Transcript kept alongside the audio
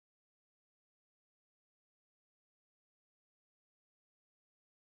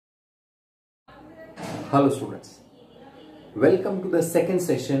Hello students, welcome to the second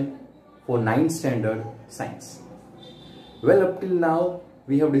session for 9th standard science. Well, up till now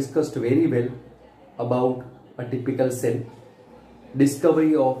we have discussed very well about a typical cell,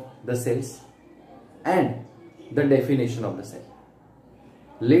 discovery of the cells and the definition of the cell.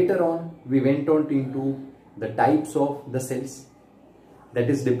 Later on we went on into the types of the cells, that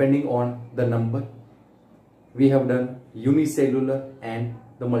is depending on the number. We have done unicellular and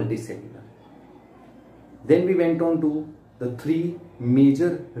the multicellular. Then we went on to the three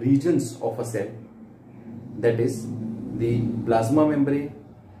major regions of a cell, that is the plasma membrane,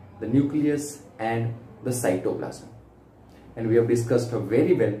 the nucleus and the cytoplasm. And we have discussed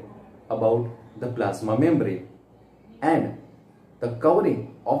very well about the plasma membrane and the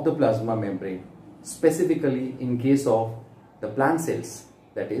covering of the plasma membrane, specifically in case of the plant cells,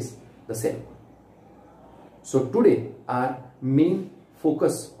 that is the cell. So today our main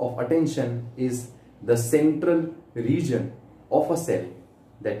focus of attention is the central region of a cell,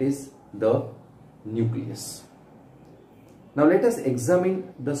 that is the nucleus. Now let us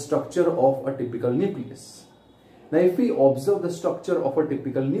examine the structure of a typical nucleus. Now if we observe the structure of a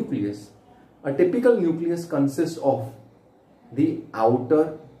typical nucleus consists of the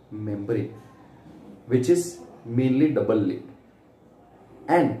outer membrane, which is mainly double layered,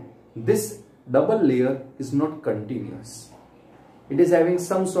 and this double layer is not continuous. It is having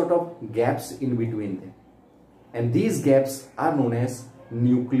some sort of gaps in between them, and these gaps are known as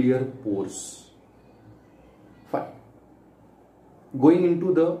nuclear pores. Fine. Going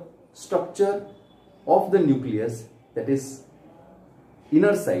into the structure of the nucleus, that is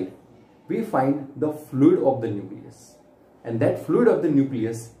inner side, we find the fluid of the nucleus, and that fluid of the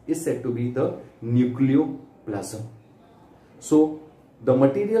nucleus is said to be the nucleoplasm. So the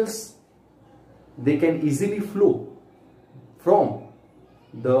materials, they can easily flow from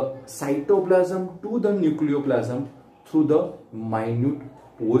the cytoplasm to the nucleoplasm through the minute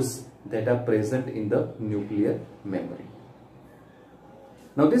pores that are present in the nuclear membrane.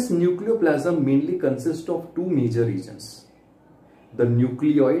 Now this nucleoplasm mainly consists of two major regions, the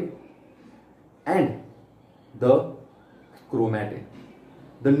nucleoid and the chromatin.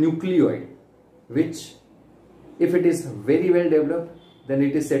 The nucleoid, which if it is very well developed, then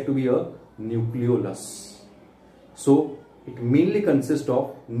it is said to be a nucleolus. So it mainly consists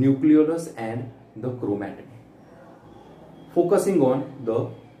of nucleolus and the chromatin. Focusing on the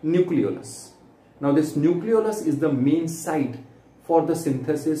nucleolus. Now this nucleolus is the main site for the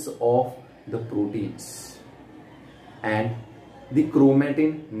synthesis of the proteins, and the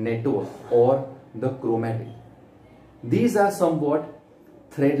chromatin network or the chromatin. These are somewhat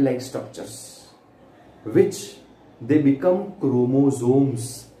thread-like structures which they become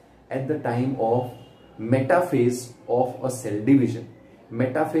chromosomes at the time of metaphase of a cell division.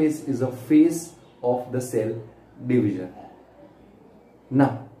 Metaphase is a phase of the cell division.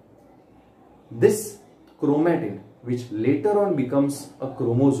 Now, this chromatin, which later on becomes a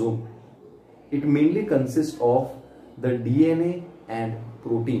chromosome, it mainly consists of the DNA and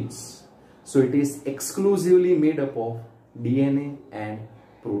proteins. So it is exclusively made up of DNA and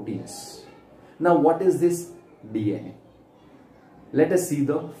proteins. Now what is this DNA? Let us see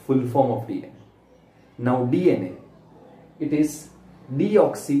the full form of DNA. Now DNA, it is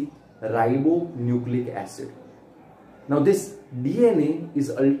deoxyribonucleic acid. Now this DNA is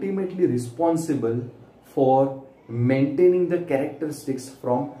ultimately responsible for maintaining the characteristics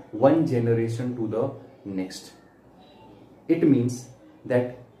from one generation to the next. It means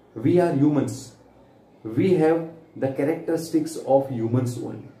that we are humans. We have the characteristics of humans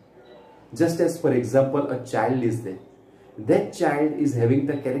only. Just as, for example, a child is there. That child is having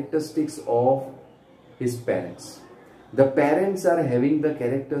the characteristics of his parents. The parents are having the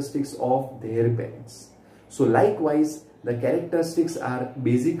characteristics of their parents. So likewise, the characteristics are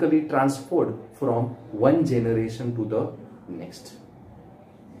basically transferred from one generation to the next.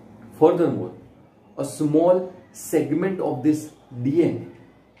 Furthermore, a small segment of this DNA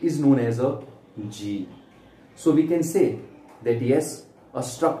is known as a gene. So we can say that yes, a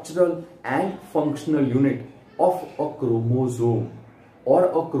structural and functional unit of a chromosome or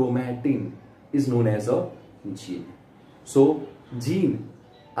a chromatin is known as a gene. So gene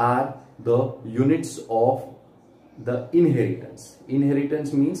are the units of the inheritance.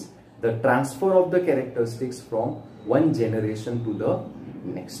 Inheritance means the transfer of the characteristics from one generation to the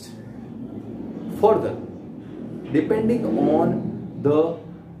next. Further, depending on the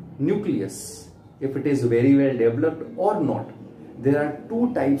nucleus, if it is very well developed or not, there are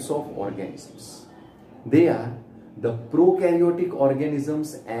two types of organisms. They are the prokaryotic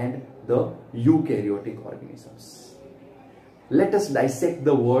organisms and the eukaryotic organisms. Let us dissect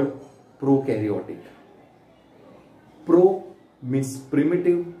the word prokaryotic. Pro means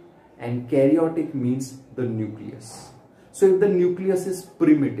primitive and karyotic means the nucleus. So if the nucleus is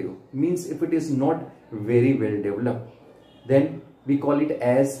primitive, means if it is not very well developed, then we call it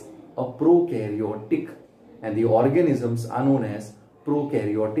as a prokaryotic, and the organisms are known as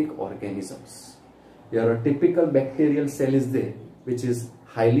prokaryotic organisms. Here a typical bacterial cell is there which is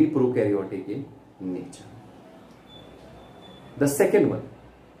highly prokaryotic in nature. The second one,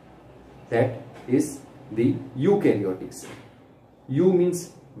 that is the eukaryotic cell. Eu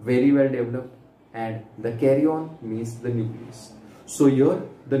means very well developed and the karyon means the nucleus. So here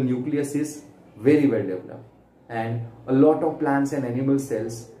the nucleus is very well developed, and a lot of plants and animal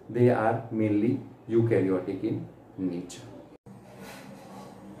cells, they are mainly eukaryotic in nature.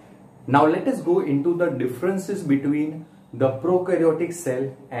 Now let us go into the differences between the prokaryotic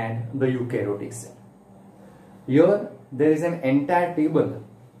cell and the eukaryotic cell. Here there is an entire table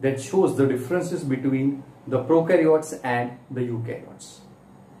that shows the differences between the prokaryotes and the eukaryotes.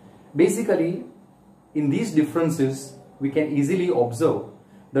 Basically, in these differences, we can easily observe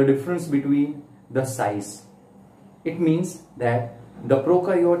the difference between the size. It means that the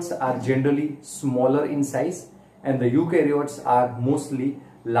prokaryotes are generally smaller in size and the eukaryotes are mostly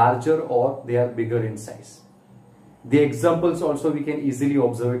larger or they are bigger in size. The examples also we can easily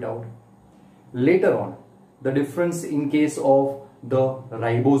observe it out. Later on, the difference in case of the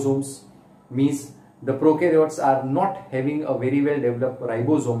ribosomes means the prokaryotes are not having a very well developed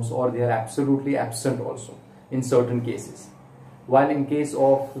ribosomes, or they are absolutely absent also in certain cases. While in case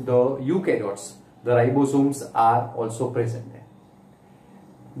of the eukaryotes, the ribosomes are also present there.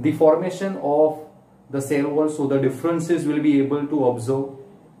 The formation of the cell wall, so the differences will be able to observe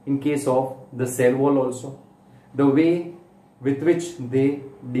in case of the cell wall also. The way with which they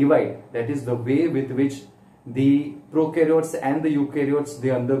divide, that is the way with which the prokaryotes and the eukaryotes, they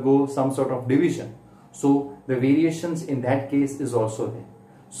undergo some sort of division. So the variations in that case is also there.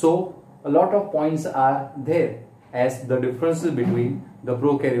 So a lot of points are there as the differences between the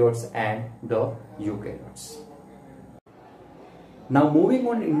prokaryotes and the eukaryotes. Now moving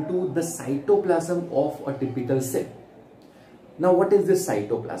on into the cytoplasm of a typical cell. Now what is this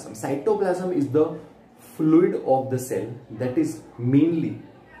cytoplasm? Cytoplasm is the fluid of the cell that is mainly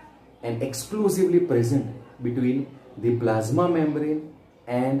and exclusively present between the plasma membrane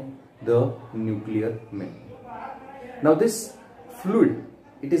and the nuclear membrane. Now this fluid,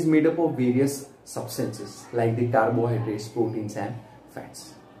 it is made up of various substances like the carbohydrates, proteins and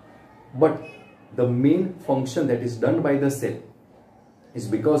fats. But the main function that is done by the cell is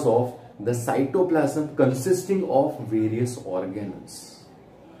because of the cytoplasm consisting of various organelles.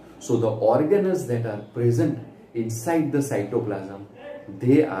 So the organelles that are present inside the cytoplasm,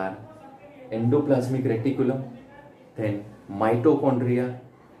 they are endoplasmic reticulum, then mitochondria,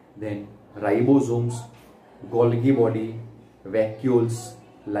 then ribosomes, Golgi body, vacuoles,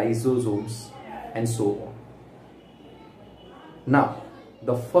 lysosomes and so on. Now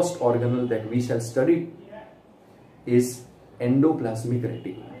the first organelle that we shall study is endoplasmic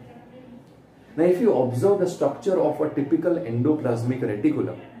reticulum. Now if you observe the structure of a typical endoplasmic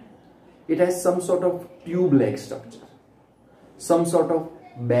reticulum, it has some sort of tube-like structure, some sort of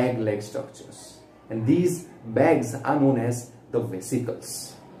bag-like structures, and these bags are known as the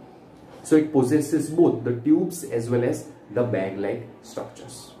vesicles. So it possesses both the tubes as well as the bag-like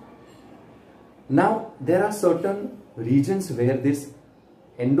structures. Now there are certain regions where this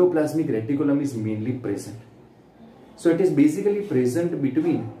endoplasmic reticulum is mainly present. So it is basically present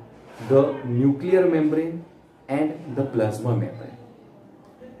between the nuclear membrane and the plasma membrane.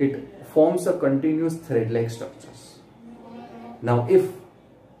 It forms a continuous thread-like structures. Now if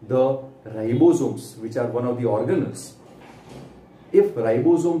the ribosomes, which are one of the organelles, if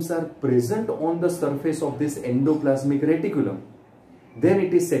ribosomes are present on the surface of this endoplasmic reticulum, then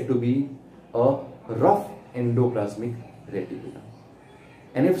it is said to be a rough endoplasmic reticulum.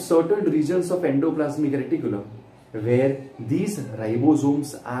 And if certain regions of endoplasmic reticulum where these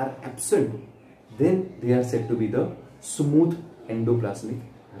ribosomes are absent, then they are said to be the smooth endoplasmic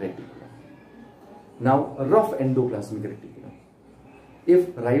reticulum. Now a rough endoplasmic reticulum, if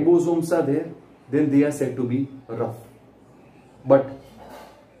ribosomes are there, then they are said to be rough. But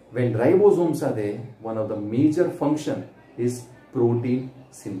when ribosomes are there, one of the major function is protein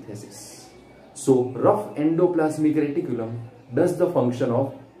synthesis. So rough endoplasmic reticulum does the function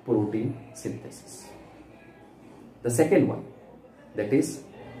of protein synthesis. The second one, that is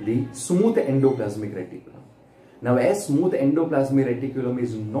the smooth endoplasmic reticulum. Now as smooth endoplasmic reticulum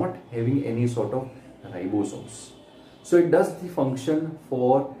is not having any sort of ribosomes, so it does the function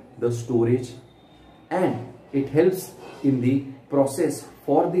for the storage and it helps in the process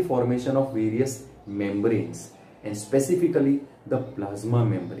for the formation of various membranes and specifically the plasma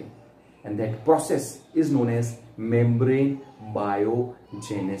membrane. And that process is known as membrane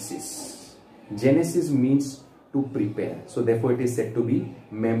biogenesis. Genesis means to prepare. So therefore it is said to be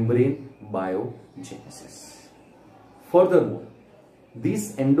membrane biogenesis. Furthermore,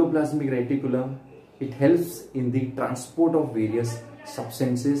 this endoplasmic reticulum, it helps in the transport of various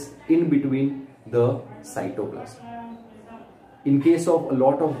substances in between the cytoplasm. In case of a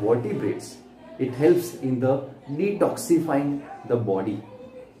lot of vertebrates, it helps in the detoxifying the body.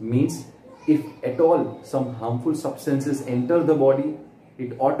 Means if at all some harmful substances enter the body,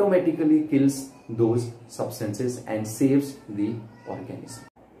 it automatically kills those substances and saves the organism.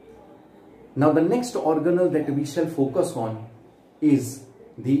 Now the next organelle that we shall focus on is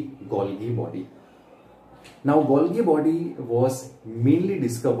the Golgi body. Now Golgi body was mainly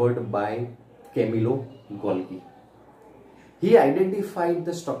discovered by Camillo Golgi. He identified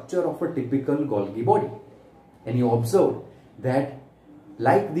the structure of a typical Golgi body, and he observed that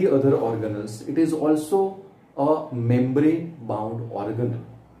like the other organelles, it is also a membrane bound organelle,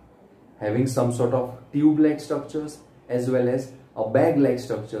 having some sort of tube-like structures as well as a bag-like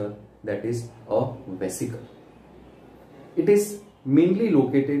structure, that is a vesicle. It is mainly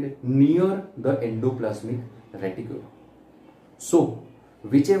located near the endoplasmic reticulum. So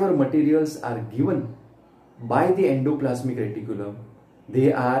whichever materials are given by the endoplasmic reticulum,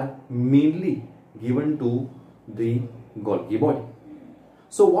 they are mainly given to the Golgi body.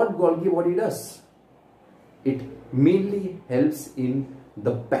 So what Golgi body does? It mainly helps in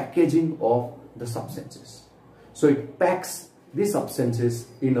the packaging of the substances. So it packs the substances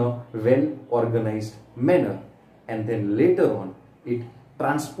in a well organized manner, and then later on it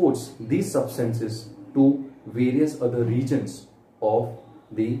transports these substances to various other regions of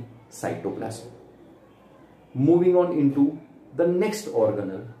the cytoplasm. Moving on into the next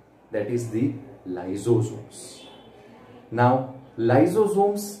organelle, that is the lysosomes. Now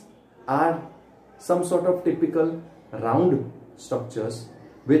lysosomes are some sort of typical round structures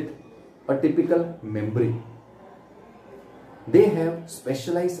with a typical membrane. They have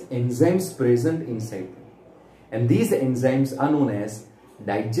specialized enzymes present inside them, and these enzymes are known as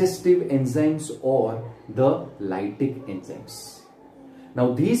digestive enzymes or the lytic enzymes.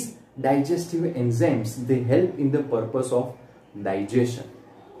 Now these digestive enzymes, they help in the purpose of digestion,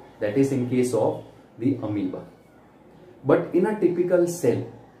 that is in case of the amoeba. But in a typical cell,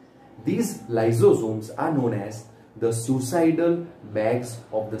 these lysosomes are known as the suicidal bags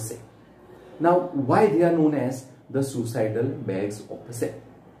of the cell. Now why they are known as the suicidal bags of the cell?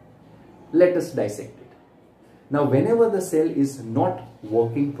 Let us dissect it. Now whenever the cell is not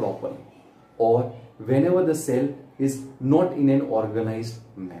working properly, or whenever the cell is not in an organized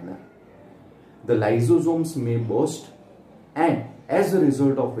manner, the lysosomes may burst, and as a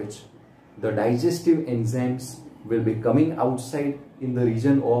result of which the digestive enzymes will be coming outside in the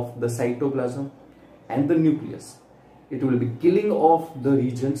region of the cytoplasm and the nucleus. It will be killing off the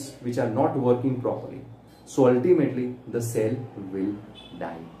regions which are not working properly. So ultimately the cell will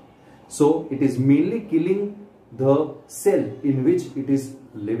die. So it is mainly killing the cell in which it is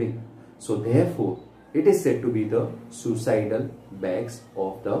living. So therefore it is said to be the suicidal bags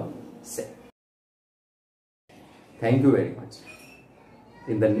of the cell. Thank you very much.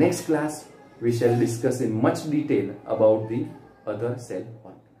 In the next class, we shall discuss in much detail about the other cell organelles.